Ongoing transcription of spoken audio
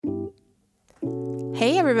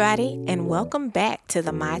Hey everybody, and welcome back to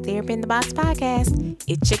the My Therapy in the Box podcast.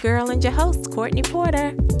 It's your girl and your host, Courtney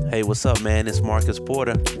Porter. Hey, what's up, man? It's Marcus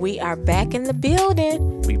Porter. We are back in the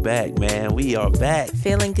building. We back, man. We are back.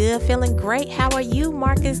 Feeling good, feeling great. How are you,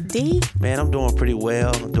 Marcus D? Man, I'm doing pretty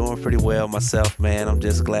well. I'm doing pretty well myself, man. I'm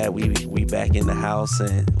just glad we back in the house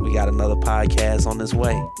and we got another podcast on this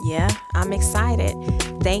way. Yeah, I'm excited.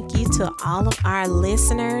 Thank you to all of our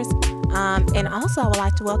listeners. And also, I would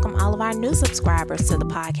like to welcome all of our new subscribers to the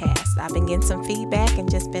podcast. I've been getting some feedback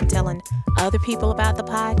and just been telling other people about the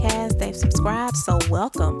podcast. They've subscribed, so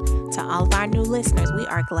welcome to all of our new listeners. We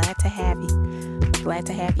are glad to have you. Glad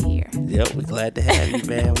to have you here. Yep, we're glad to have you,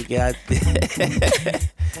 man. We got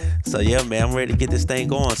So yeah, man, I'm ready to get this thing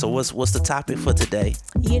going. So what's the topic for today?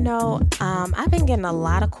 You know, I've been getting a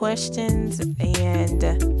lot of questions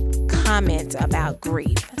and comments about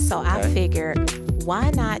grief. So I figured,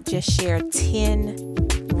 why not just share 10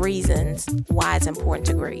 reasons why it's important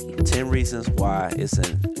to grieve? 10 reasons why it's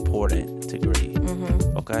important to grieve.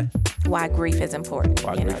 Mm-hmm. Okay. Why grief is important.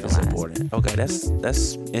 Why grief is important. Okay,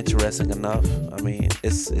 that's interesting enough. I mean,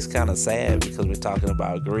 it's kind of sad because we're talking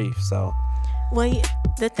about grief. So, well,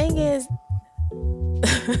 the thing is,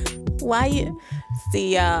 why you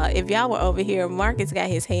see? If y'all were over here, Marcus got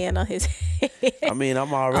his hand on his head. I mean,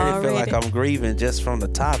 I'm already feel like I'm grieving just from the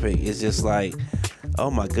topic. It's just like, oh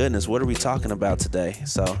my goodness, what are we talking about today?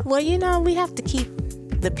 So, well, you know, we have to keep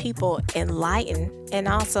the people enlightened and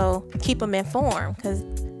also keep them informed, because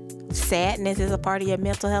sadness is a part of your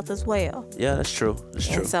mental health as well. Yeah, that's true. That's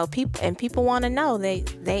true. And so people want to know.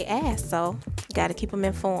 They ask, so got to keep them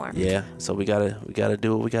informed. Yeah. So we gotta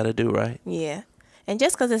do what we gotta do, right? Yeah. And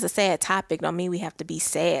just because it's a sad topic don't mean we have to be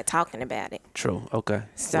sad talking about it. True. Okay.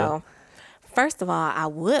 So, first of all, I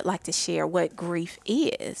would like to share what grief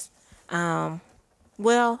is. Let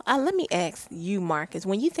me ask you, Marcus.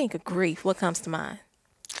 When you think of grief, what comes to mind?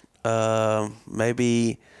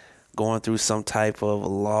 Maybe going through some type of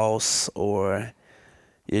loss, or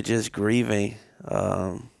you're just grieving.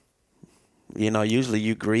 Usually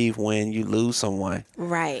you grieve when you lose someone.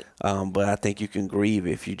 Right. But I think you can grieve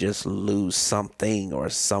if you just lose something or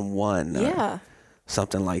someone. Yeah.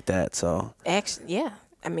 Something like that. So. Actually, yeah.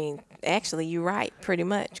 I mean, actually, you're right. Pretty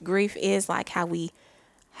much, grief is like how we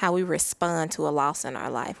respond to a loss in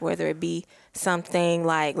our life, whether it be something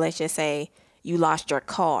like, let's just say, you lost your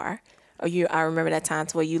car, or I remember that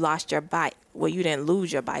times where you lost your bike. Well, you didn't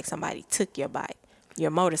lose your bike. Somebody took your bike,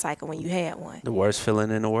 your motorcycle, when you had one. The worst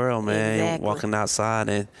feeling in the world, man. Exactly. Walking outside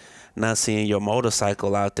and not seeing your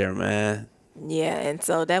motorcycle out there, man. Yeah, and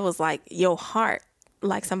so that was like your heart,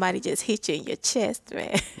 like somebody just hit you in your chest,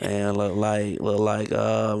 man. Man, look like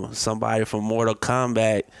somebody from Mortal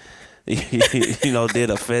Kombat, did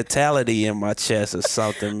a fatality in my chest or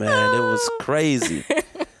something, man. It was crazy.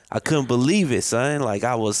 I couldn't believe it, son. Like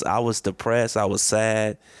I was depressed. I was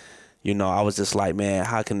sad. I was just like, man,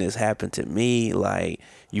 how can this happen to me? Like,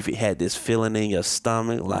 you had this feeling in your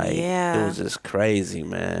stomach. Like, It was just crazy,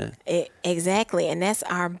 man. Exactly. And that's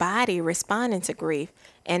our body responding to grief.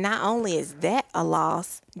 And not only is that a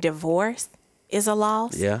loss, divorce is a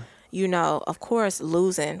loss. Yeah. Of course,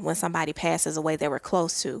 losing when somebody passes away they were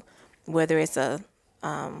close to, whether it's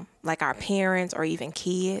like our parents or even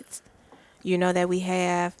kids. That we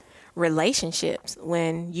have relationships.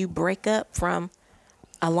 When you break up from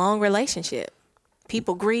a long relationship,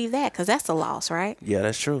 people grieve that because that's a loss, right? Yeah,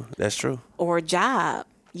 that's true. That's true. Or a job.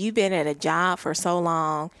 You've been at a job for so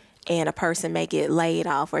long and a person may get laid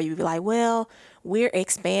off, or you be like, well, we're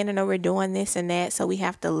expanding or we're doing this and that, so we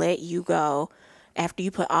have to let you go after you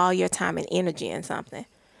put all your time and energy in something.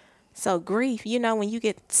 So grief, when you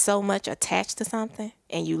get so much attached to something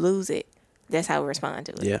and you lose it, that's how we respond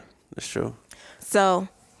to it. Yeah. That's true. So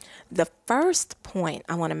the first point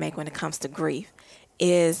I want to make when it comes to grief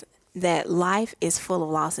is that life is full of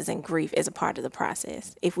losses, and grief is a part of the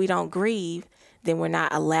process. If we don't grieve, then we're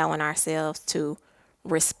not allowing ourselves to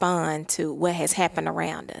respond to what has happened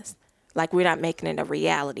around us. Like, we're not making it a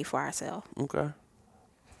reality for ourselves. Okay.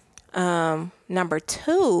 Number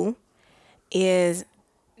 2 is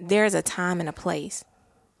there's a time and a place,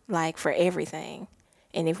 like, for everything.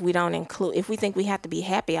 And if we think we have to be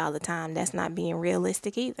happy all the time, that's not being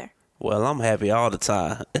realistic either. Well, I'm happy all the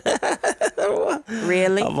time.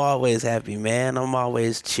 Really? I'm always happy, man. I'm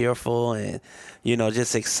always cheerful and,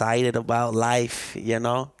 just excited about life,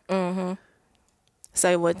 Mm-hmm.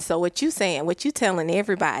 So what you saying, what you telling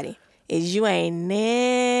everybody is you ain't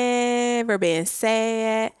never been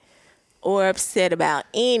sad or upset about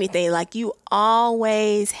anything. Like, you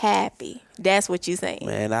always happy. That's what you saying.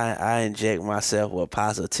 Man, I inject myself with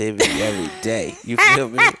positivity every day. You feel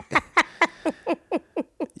me?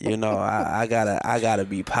 You know, I gotta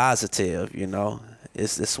be positive. You know,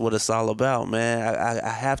 it's what it's all about, man. I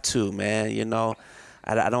have to, man. You know,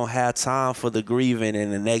 I don't have time for the grieving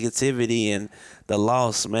and the negativity and the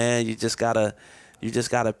loss, man. You just gotta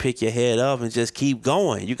pick your head up and just keep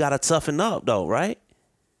going. You gotta toughen up, though, right?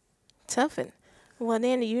 Toughen. Well,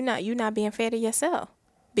 then you're not being fair to yourself,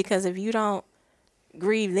 because if you don't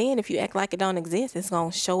grieve then, if you act like it don't exist, it's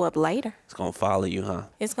gonna show up later. It's gonna follow you, huh?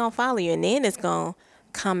 It's gonna follow you, and then it's gonna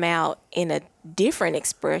come out in a different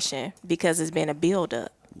expression because it's been a build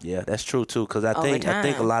up. Yeah, that's true too. Cause I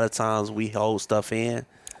think a lot of times we hold stuff in,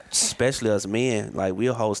 especially us men. Like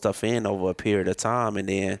we'll hold stuff in over a period of time, and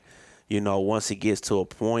then, you know, once it gets to a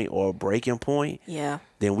point or a breaking point, yeah,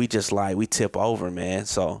 then we just like we tip over, man.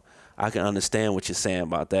 So I can understand what you're saying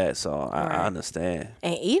about that. So I understand.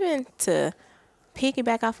 And even to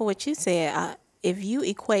piggyback off of what you said, if you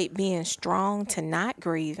equate being strong to not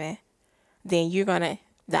grieving, then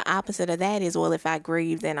the opposite of that is, well, if I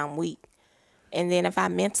grieve, then I'm weak. And then if I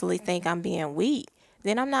mentally think I'm being weak,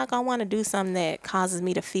 then I'm not going to want to do something that causes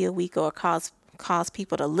me to feel weak or cause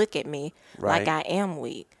people to look at me like I am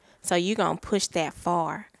weak. So you're going to push that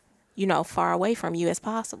far away from you as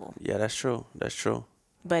possible. Yeah, that's true. That's true.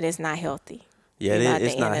 But it's not healthy. Yeah,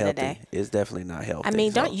 it's not healthy. It's definitely not healthy. I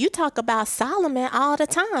mean, don't you talk about Solomon all the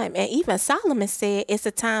time. And even Solomon said it's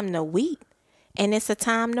a time to weep. And it's a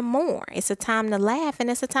time to mourn. It's a time to laugh, and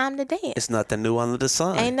it's a time to dance. It's nothing new under the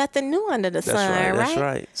sun. Ain't nothing new under the sun, right? That's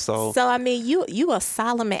right. So I mean, you a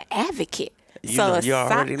Solomon advocate. You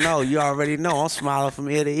already know. You already know. I'm smiling from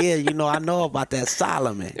ear to ear. You know, I know about that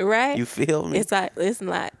Solomon. Right. You feel me? It's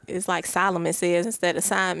like Solomon says instead of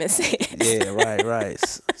Simon says. Yeah, right.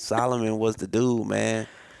 Solomon was the dude, man.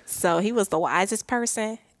 So he was the wisest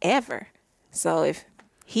person ever. So if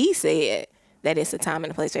he said that it's a time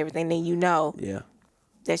and a place for everything, then yeah,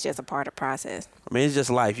 that's just a part of the process. I mean, it's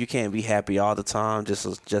just life. You can't be happy all the time. Just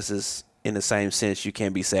as in the same sense, you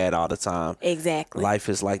can't be sad all the time. Exactly. Life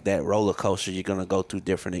is like that roller coaster. You're gonna go through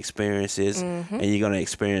different experiences, and you're gonna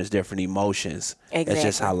experience different emotions. Exactly. That's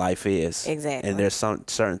just how life is. Exactly. And there's some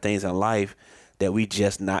certain things in life that we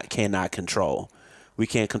just cannot control. We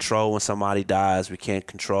can't control when somebody dies. We can't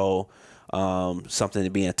control something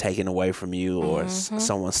being taken away from you or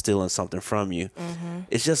someone stealing something from you.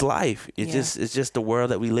 It's just life. It's just the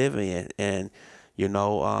world that we live in, and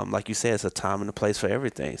like you said, it's a time and a place for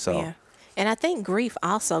everything. So, yeah. And I think grief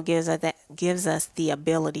also gives us the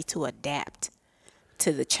ability to adapt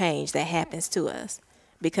to the change that happens to us,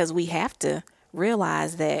 because we have to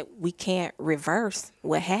realize that we can't reverse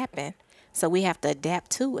what happened, so we have to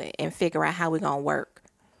adapt to it and figure out how we're gonna work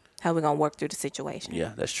through the situation.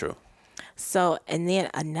 Yeah, that's true. So, and then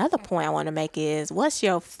another point I want to make is, what's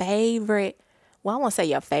your favorite, well, I won't say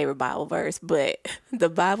your favorite Bible verse, but the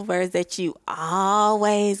Bible verse that you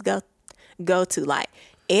always go to? Like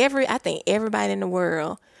I think everybody in the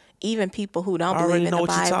world, even people who don't believe in the Bible. I already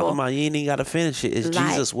know what you're talking about. You ain't even got to finish it. It's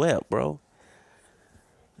Jesus wept, bro.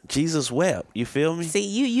 Jesus wept. You feel me? See,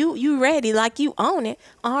 you ready, like you own it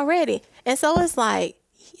already. And so it's like,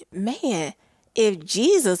 man, if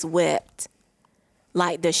Jesus wept,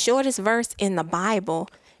 like the shortest verse in the Bible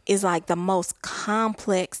is like the most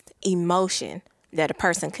complex emotion that a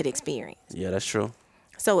person could experience. Yeah, that's true.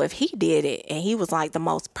 So if he did it and he was like the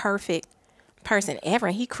most perfect person ever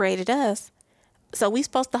and he created us, so we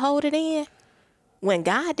supposed to hold it in when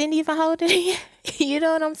God didn't even hold it in? You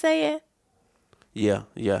know what I'm saying? Yeah,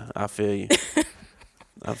 I feel you.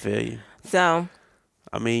 So,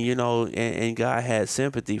 I mean, and God had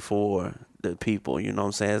sympathy for the people, you know what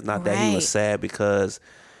I'm saying? It's not that he was sad because,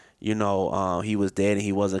 he was dead and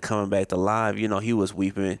he wasn't coming back to life. He was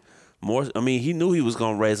weeping more. I mean, he knew he was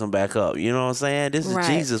going to raise him back up. You know what I'm saying? This is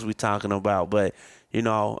Jesus we talking about. But,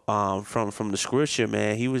 from the scripture,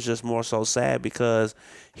 man, he was just more so sad because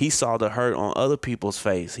he saw the hurt on other people's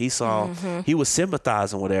face. He saw, he was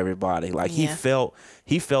sympathizing with everybody. Like he felt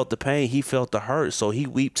the pain. He felt the hurt. So he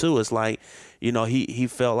wept too. It's like, he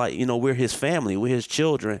felt like, we're his family, we're his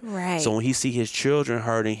children. Right. So when he see his children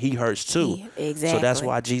hurting, he hurts too. Exactly. So that's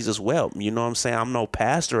why Jesus wept. You know what I'm saying? I'm no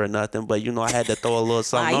pastor or nothing, but I had to throw a little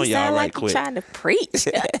something on y'all right quick. You trying to preach.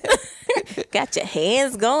 Got your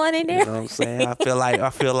hands going in there. You know what I'm saying? I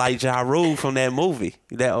feel like Ja Rule from that movie.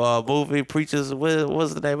 That movie Preachers.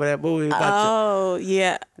 What's the name of that movie?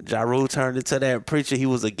 Yeah. Ja Rule turned into that preacher. He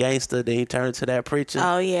was a gangster, then he turned into that preacher.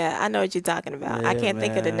 Oh yeah, I know what you're talking about. Yeah, I can't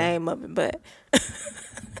think of the name of it,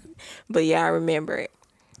 but yeah, I remember it.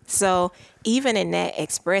 So even in that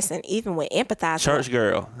expressing, even with empathizing. Church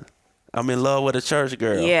girl. I'm in love with a church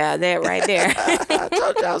girl. Yeah, that right there. I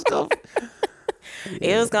told you I was going.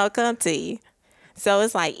 It was gonna come to you. So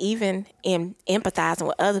it's like even in empathizing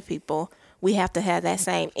with other people, we have to have that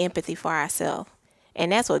same empathy for ourselves.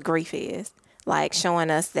 And that's what grief is. Like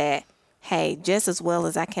showing us that, hey, just as well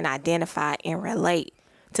as I can identify and relate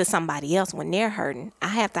to somebody else when they're hurting, I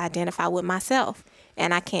have to identify with myself.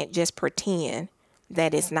 And I can't just pretend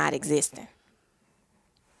that it's not existing.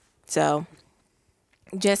 So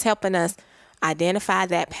just helping us identify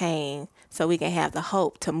that pain so we can have the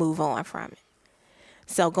hope to move on from it.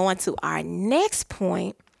 So going to our next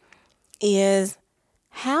point is,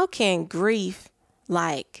 how can grief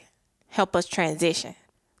help us transition?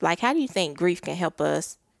 Like, how do you think grief can help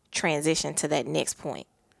us transition to that next point?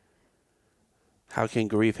 How can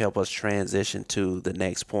grief help us transition to the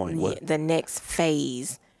next point? What? The next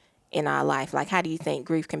phase in our life. Like, how do you think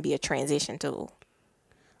grief can be a transition tool?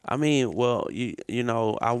 I mean, well, you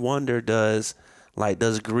know, I wonder, does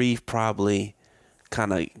grief probably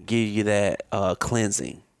kind of give you that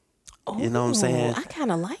cleansing? You know what I'm saying? I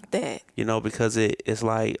kind of like that. You know, because it's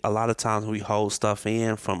like a lot of times we hold stuff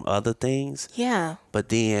in from other things. Yeah. But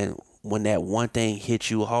then when that one thing hits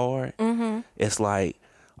you hard, it's like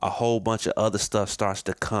a whole bunch of other stuff starts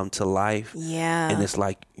to come to life. Yeah. And it's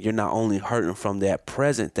like you're not only hurting from that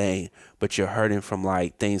present thing, but you're hurting from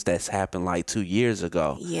like things that's happened like 2 years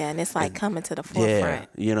ago. Yeah, and it's like coming to the forefront.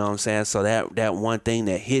 Yeah, you know what I'm saying? So that one thing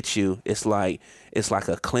that hits you, it's like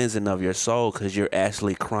a cleansing of your soul, because you're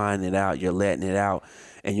actually crying it out, you're letting it out,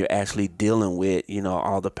 and you're actually dealing with, you know,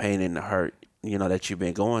 all the pain and the hurt, you know, that you've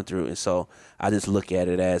been going through. And so I just look at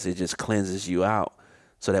it as it just cleanses you out,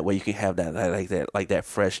 so that way you can have that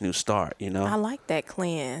fresh new start, you know? I like that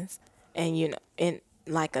cleanse. And, you know, and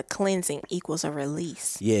like a cleansing equals a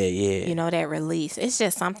release. Yeah. You know, that release. It's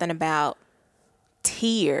just something about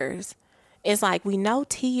tears. It's like, we know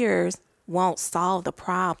tears won't solve the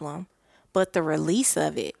problem, but the release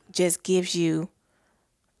of it just gives you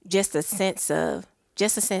just a sense of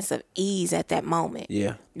ease at that moment.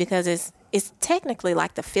 Yeah. Because it's technically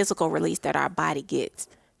like the physical release that our body gets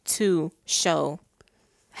to show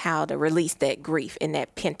how to release that grief and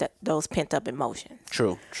those pent up emotions.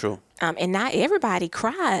 True. And not everybody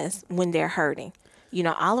cries when they're hurting. You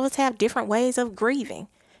know, all of us have different ways of grieving,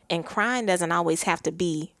 and crying doesn't always have to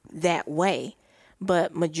be that way.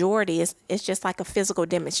 But majority it's just like a physical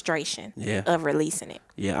demonstration of releasing it.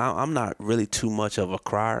 Yeah, I'm not really too much of a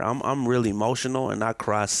crier. I'm really emotional, and I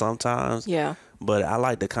cry sometimes. Yeah. But I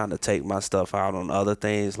like to kind of take my stuff out on other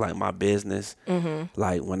things, like my business.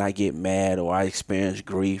 Like when I get mad or I experience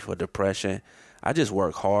grief or depression, I just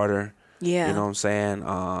work harder. Yeah. You know what I'm saying?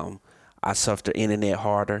 I surf the internet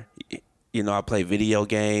harder. You know, I play video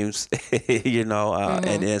games, you know,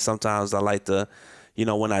 and then sometimes I like to, you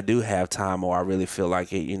know, when I do have time or I really feel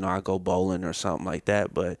like it, you know, I go bowling or something like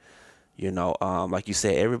that. But, you know, like you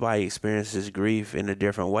said, everybody experiences grief in a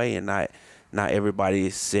different way, and not everybody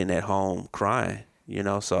is sitting at home crying, you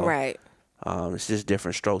know, so right. It's just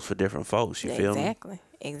different strokes for different folks, you feel me?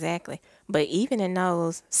 Exactly. But even in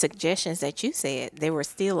those suggestions that you said, there was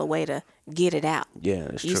still a way to get it out. Yeah,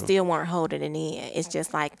 that's You true. still weren't holding it in. It's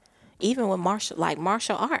just like, even with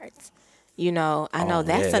martial arts, you know, I know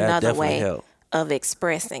that's that another definitely way helped. of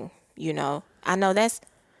expressing, you know. I know that's,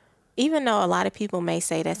 even though a lot of people may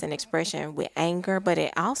say that's an expression with anger, but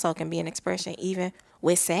it also can be an expression even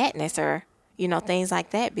with sadness or, you know, things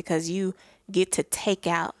like that, because you get to take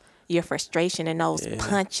out your frustration and those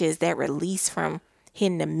punches that release from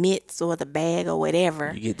hitting the mitts or the bag or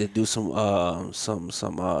whatever. You get to do some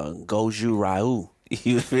Goju Ryu.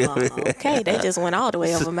 You feel me? Okay, they just went all the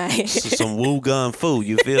way over my head. Some Wu Gun Fu,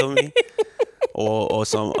 you feel me? or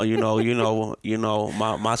some you know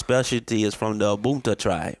my specialty is from the Ubuntu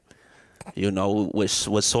tribe. You know, with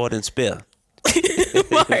sword and spear. You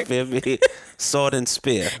feel me? Sword and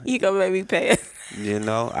spear. You gonna make me pay it. You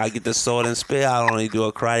know, I get the sword and spear. I only do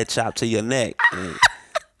a karate chop to your neck. And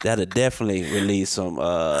that'll definitely release some,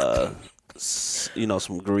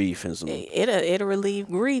 some grief and some. It'll relieve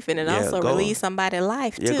grief, and it also relieve somebody's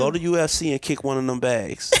life too. Yeah, go to UFC and kick one of them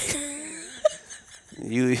bags.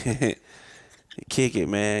 You kick it,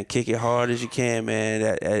 man. Kick it hard as you can,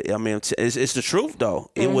 man. I mean, it's the truth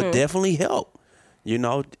though. It would definitely help. You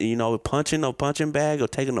know, punching a punching bag or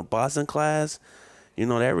taking a boxing class. You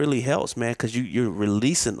know, that really helps, man, because you're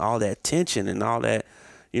releasing all that tension and all that,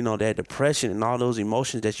 you know, that depression and all those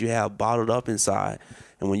emotions that you have bottled up inside.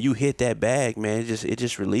 And when you hit that bag, man, it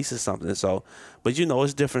just releases something. So, but you know,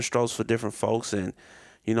 it's different strokes for different folks, and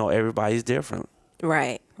you know, everybody's different.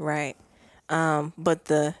 Right. But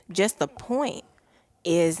the point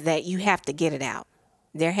is that you have to get it out.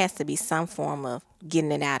 There has to be some form of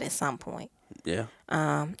getting it out at some point. Yeah.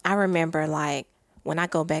 I remember, like, when I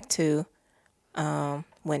go back to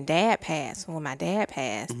when my dad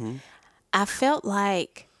passed, I felt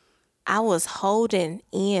like I was holding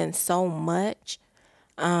in so much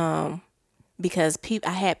because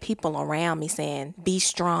I had people around me saying, be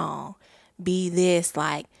strong, be this,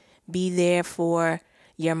 like, be there for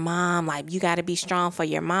your mom. Like, you got to be strong for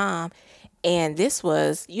your mom. And this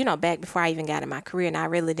was, back before I even got in my career, and I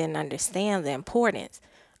really didn't understand the importance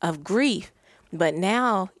of grief. But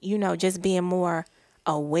now, just being more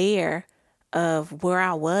aware of where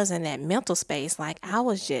I was in that mental space, like, I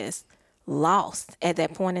was just lost at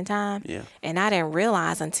that point in time. Yeah. And I didn't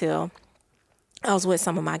realize until I was with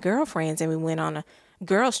some of my girlfriends, and we went on a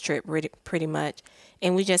girls trip pretty much.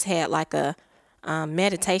 And we just had like a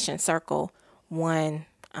meditation circle one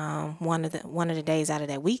of the days out of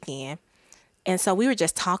that weekend. And so we were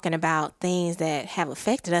just talking about things that have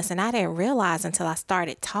affected us. And I didn't realize until I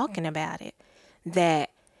started talking about it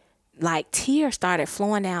that like tears started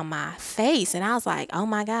flowing down my face. And I was like, oh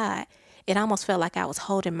my God. It almost felt like I was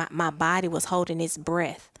holding, my body was holding its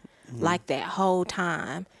breath like that whole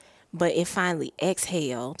time. But it finally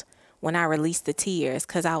exhaled when I released the tears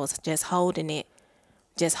because I was just holding it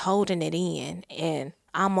in and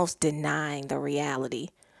almost denying the reality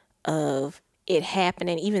of it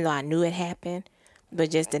happening, even though I knew it happened,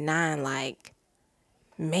 but just denying like,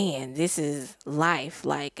 man, this is life.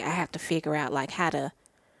 Like, I have to figure out like how to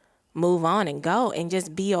move on and go and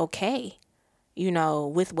just be okay,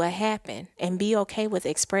 with what happened and be okay with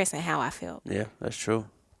expressing how I felt. Yeah, that's true.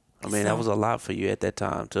 I mean, that was a lot for you at that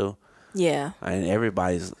time too. Yeah. And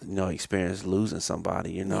everybody's, experienced losing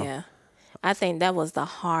somebody, Yeah. I think that was the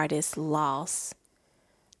hardest loss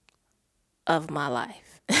of my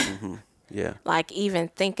life. Yeah. Like, even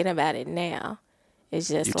thinking about it now, it's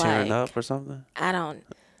just You like, tearing up or something? I don't,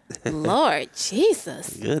 Lord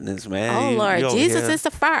Jesus. Goodness, man. Oh, Lord Jesus here. is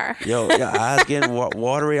the fire. Yo, your eyes getting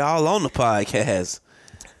watery all on the podcast.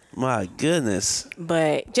 My goodness.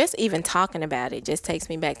 But just even talking about it just takes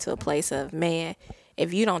me back to a place of, man,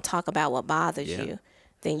 if you don't talk about what bothers you,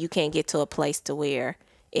 then you can't get to a place to where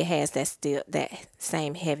it has that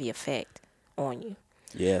same heavy effect on you.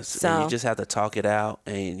 Yes. So, and you just have to talk it out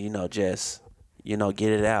and, just,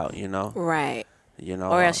 get it out, Right.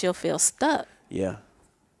 Or else you'll feel stuck. Yeah.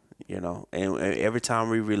 And every time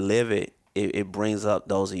we relive it, it brings up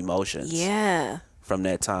those emotions. Yeah. From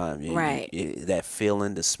that time. Right. That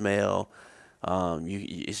feeling, the smell,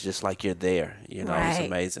 it's just like you're there, Right. It's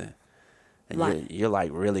amazing. And like, you're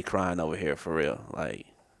like really crying over here for real. Like,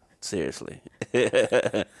 seriously.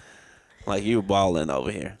 Like you bawling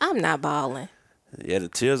over here. I'm not bawling. Yeah, the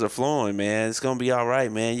tears are flowing, man. It's going to be all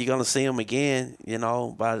right, man. You're going to see them again,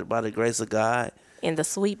 by the grace of God. In the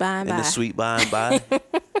sweet by and by. In the sweet by and by.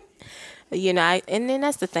 And then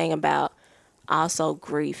that's the thing about also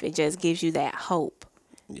grief. It just gives you that hope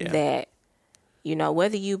that,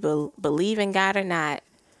 whether you believe in God or not,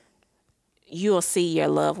 you'll see your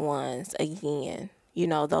loved ones again,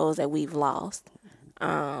 those that we've lost.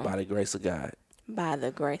 By the grace of God. By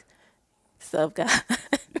the grace of God.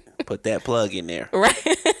 Put that plug in there. Right.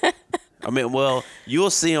 I mean, well,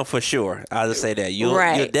 you'll see them for sure. I'll just say that. You'll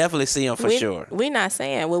definitely see them for sure. We're not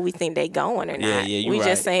saying where we think they going or not. Yeah, we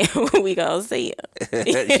just saying we going to see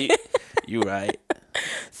them. You right.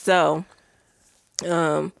 So,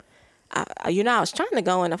 I was trying to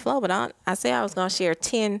go in the flow, but I said I was going to share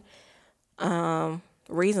 10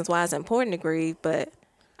 reasons why it's important to grieve, but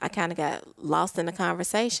I kind of got lost in the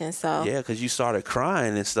conversation. So yeah, because you started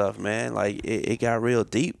crying and stuff, man. Like it got real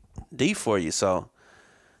deep for you. So,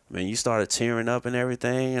 I mean, you started tearing up and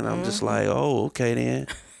everything, and I'm just like, oh, okay then.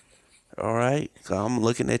 All right. So I'm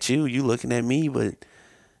looking at you looking at me, but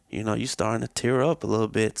you starting to tear up a little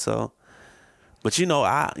bit. So, but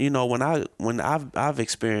when I've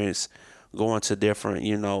experienced going to different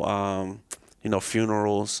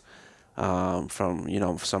funerals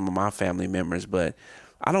from some of my family members, but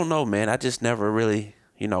I don't know, man. I just never really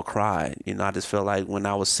cried. I just felt like when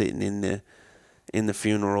I was sitting in the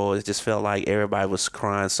funeral, it just felt like everybody was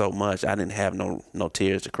crying so much. I didn't have no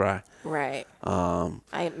tears to cry. Right.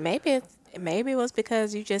 Maybe it was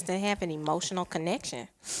because you just didn't have an emotional connection.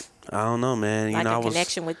 I don't know, man. Like a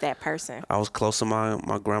connection with that person. I was close to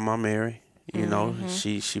my grandma Mary.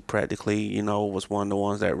 She practically was one of the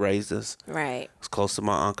ones that raised us. Right. I was close to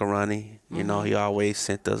my Uncle Ronnie. He always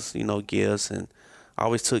sent us gifts and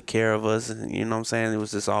always took care of us. And what I'm saying, it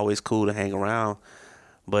was just always cool to hang around.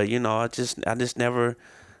 But I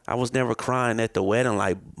was never crying at the wedding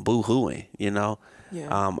like boo-hooing.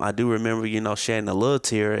 Yeah. I do remember shedding a little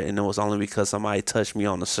tear, and it was only because somebody touched me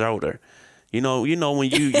on the shoulder. You know when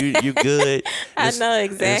you good. I know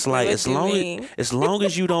exactly it's like what you mean. as long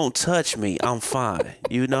as you don't touch me, I'm fine.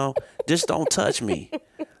 You know, just don't touch me.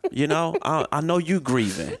 You know, I know you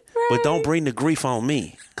grieving, but don't bring the grief on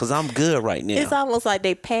me, cause I'm good right now. It's almost like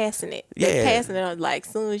they passing it. They Yeah. passing it on, like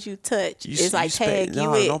soon as you touch, it's like tag you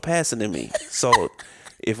no, it. don't pass it to me. So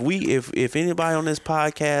if anybody on this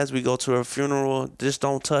podcast, we go to a funeral, just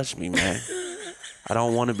don't touch me, man. I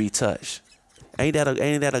don't want to be touched. Ain't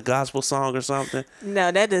that a gospel song or something?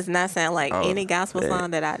 No, that does not sound like any gospel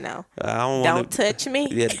song that I know. Don't touch me.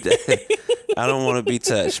 Yeah, I don't want to be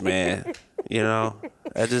touched, man. You know,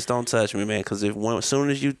 just don't touch me, man. Because as soon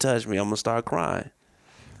as you touch me, I'm gonna start crying.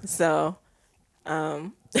 So,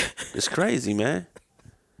 It's crazy, man.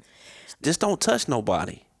 Just don't touch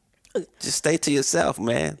nobody. Just stay to yourself,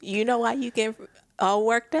 man. you know why you get all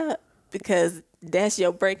worked up? Because that's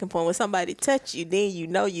your breaking point. When somebody touch you, then you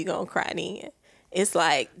know you're going to cry then. It's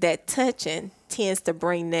like that touching tends to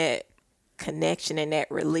bring that connection and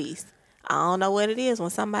that release. I don't know what it is. When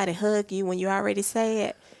somebody hug you, when you already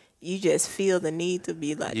sad, you just feel the need to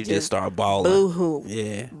be like, You just start bawling. boo-hoo.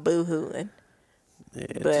 Yeah. Boo-hooing. Yeah,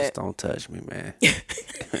 But- just don't touch me, man.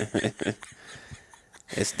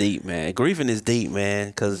 It's deep, man. Grieving is deep,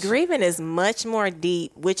 man. Cause Grieving is much more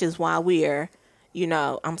deep, which is why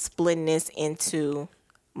I'm splitting this into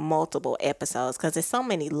multiple episodes because there's so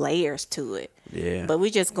many layers to it. yeah. But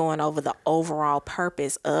we're just going over the overall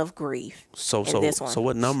purpose of grief. So in this one. so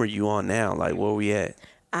what number you on now? Like where we at?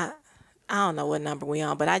 I don't know what number we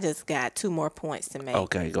on, but I just got 2 more points to make.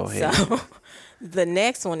 Okay, go ahead. So the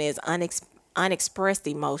next one is unexpressed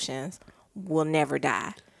emotions will never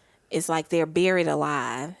die. It's like they're buried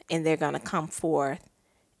alive and they're going to come forth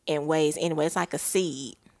in ways. Anyway, it's like a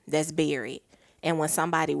seed that's buried. And when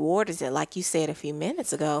somebody waters it, like you said a few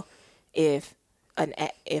minutes ago, if an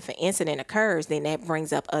incident occurs, then that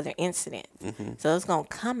brings up other incidents. Mm-hmm. So it's going to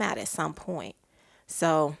come out at some point.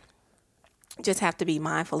 So just have to be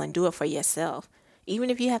mindful and do it for yourself. Even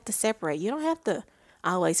if you have to separate, you don't have to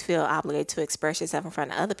always feel obligated to express yourself in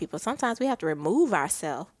front of other people. Sometimes we have to remove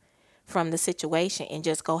ourselves from the situation and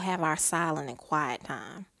just go have our silent and quiet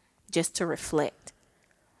time just to reflect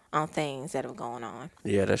on things that are going on.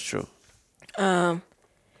 Yeah, that's true. And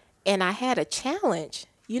I had a challenge,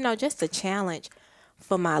 just a challenge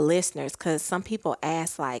for my listeners, because some people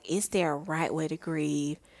ask, like, is there a right way to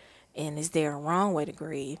grieve and is there a wrong way to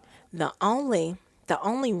grieve? The only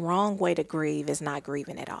wrong way to grieve is not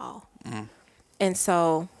grieving at all. And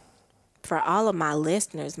so for all of my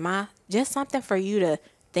listeners, just something for you to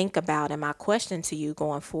think about, and my question to you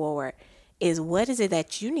going forward is, what is it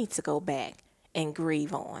that you need to go back and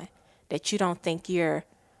grieve on that you don't think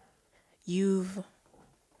you've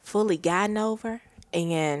fully gotten over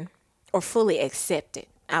or fully accepted?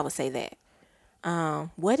 I would say that.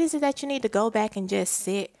 What is it that you need to go back and just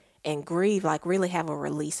sit and grieve, like really have a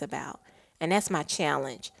release about? And that's my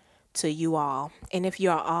challenge to you all. And if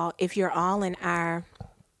you're all in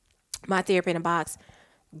my Therapy in a Box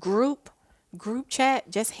group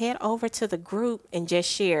chat, just head over to the group and just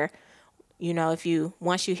share.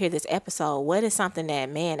 Once you hear this episode, what is something that,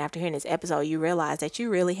 man, after hearing this episode, you realize that you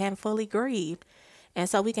really haven't fully grieved? And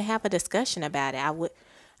so we can have a discussion about it.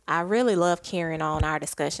 I really love carrying on our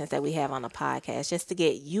discussions that we have on the podcast, just to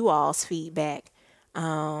get you all's feedback,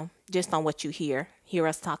 just on what you hear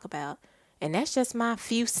us talk about. And that's just my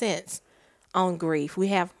few cents on grief. We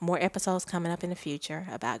have more episodes coming up in the future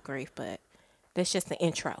about grief, but that's just the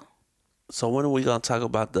intro. So when are we gonna talk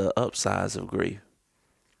about the upsides of grief?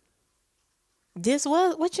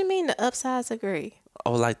 What you mean the upsides of grief?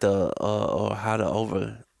 Oh, like or how to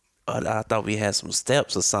over. I thought we had some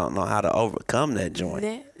steps or something on how to overcome that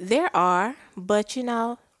joint. There are, but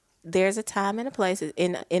there's a time and a place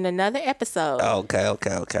in another episode. Okay.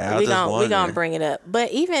 We're gonna bring it up.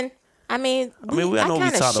 But even, I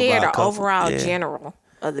kind of shared the overall general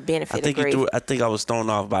of the benefit of grief. I think I was thrown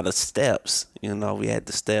off by the steps. We had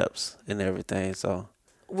the steps and everything. So.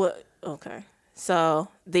 Okay. So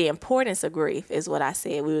the importance of grief is what I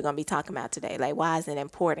said we were going to be talking about today. Like, why is it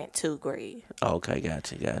important to grieve? Okay,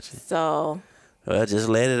 gotcha. So, well, just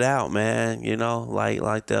let it out, man.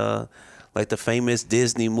 Like the famous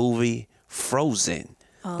Disney movie Frozen.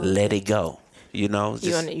 Let it go. You want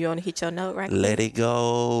to hit your note right? Let it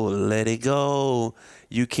go.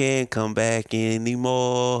 You can't come back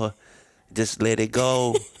anymore. Just let it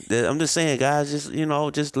go. I'm just saying, guys.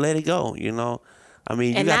 Just let it go. You got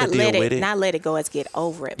to deal with it. Not let it go as get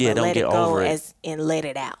over it, Yeah, but don't let get it go over it. as in let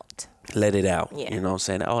it out. Let it out. Yeah. You know what I'm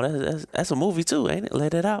saying? Oh, that's a movie too, ain't it?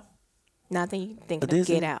 Let it out. Nothing you think of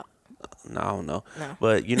Disney? Get Out. No, I don't know. No.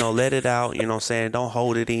 But, let it out. You know what I'm saying? Don't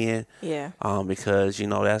hold it in. Yeah. Because,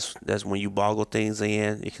 that's when you boggle things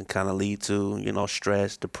in. It can kind of lead to,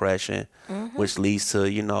 stress, depression, which leads to,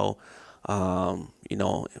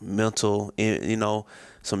 mental,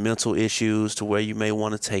 some mental issues to where you may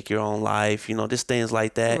want to take your own life. Just things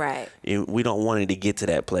like that. Right. We don't want it to get to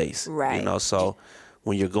that place. Right. So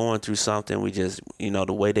when you're going through something, we just,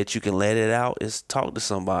 the way that you can let it out is talk to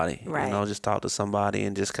somebody. Right. Just talk to somebody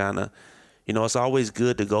and just kind of, it's always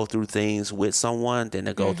good to go through things with someone than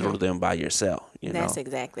to go through them by yourself. That's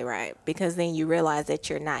exactly right. Because then you realize that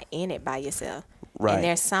you're not in it by yourself. Right. And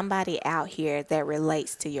there's somebody out here that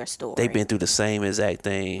relates to your story. They've been through the same exact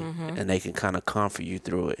thing, and they can kind of comfort you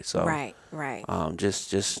through it. So Right.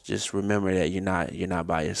 Just remember that you're not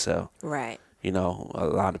by yourself. Right. A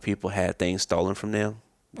lot of people had things stolen from them.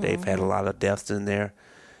 They've had a lot of deaths in their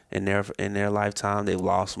lifetime. They've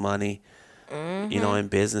lost money, in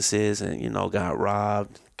businesses, and got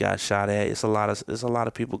robbed, got shot at. It's a lot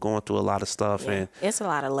of people going through a lot of stuff, Yeah. and It's a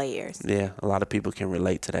lot of layers. yeah, a lot of people can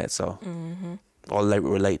relate to that. So, or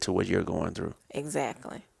relate to what you're going through.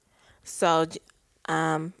 Exactly. So,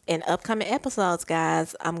 in upcoming episodes,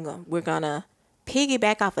 guys, we're gonna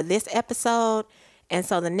piggyback off of this episode, and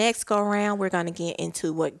so the next go around, we're gonna get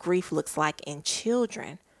into what grief looks like in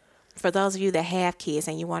children. For those of you that have kids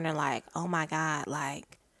and you're wondering, like, oh my God,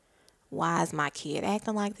 like, why is my kid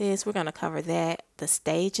acting like this? We're gonna cover that, the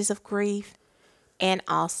stages of grief, and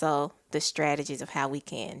also the strategies of how we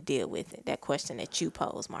can deal with it. That question that you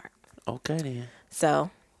posed, Mark. Okay then. So,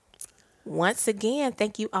 once again,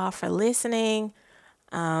 thank you all for listening.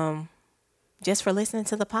 Just for listening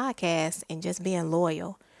to the podcast and just being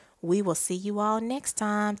loyal. We will see you all next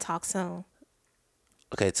time. Talk soon.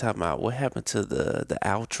 Okay, time out. What happened to the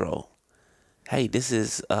outro? Hey, this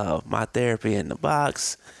is My Therapy in the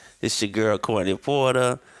Box. This is your girl, Courtney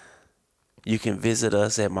Porter. You can visit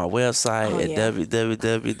us at my website at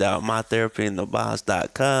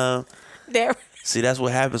www.mytherapyinthebox.com. There. See, that's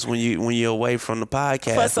what happens when you're away from the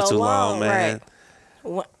podcast For so too long, man.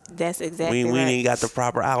 right. That's exactly We right. ain't got the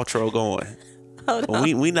proper outro going. Hold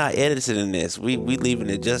on. We not editing this. We leaving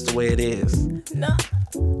it just the way it is. No.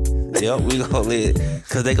 Yep, we gonna leave it.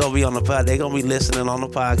 Cause they gonna be on the pod. They gonna be listening on the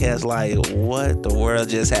podcast like, what the world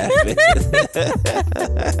just happened?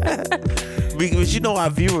 Because our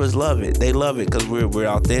viewers love it. They love it because we're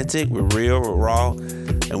authentic, we're real, we're raw,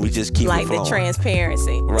 and we just keep Like it flowing. the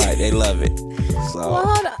transparency. Right, they love it. So Well,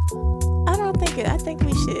 hold on. I don't think it. I think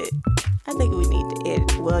we should. I think we need to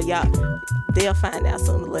edit. Well, y'all, they'll find out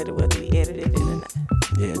sooner or later whether we edited it or not.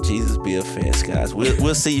 yeah, Jesus be a fence, guys.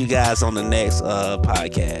 We'll see you guys on the next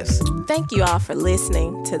podcast. Thank you all for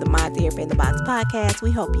listening to the My Therapy in the Box podcast.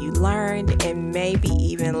 We hope you learned and maybe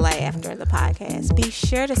even laughed during the podcast. Be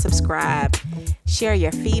sure to subscribe, share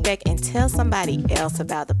your feedback, and tell somebody else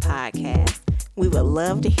about the podcast. We would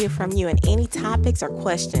love to hear from you and any topics or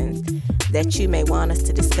questions that you may want us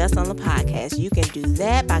to discuss on the podcast. You can do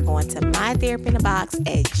that by going to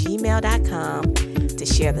mytherapyinthebox@gmail.com to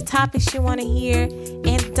share the topics you want to hear.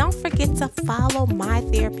 And don't forget to follow My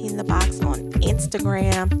Therapy in the Box on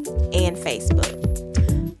Instagram and Facebook.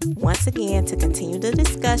 Once again, to continue the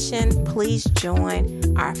discussion, please join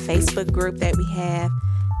our Facebook group that we have.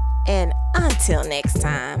 And until next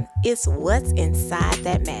time, it's what's inside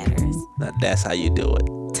that matters. Now that's how you do it.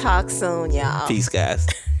 Talk soon, y'all. Peace, guys.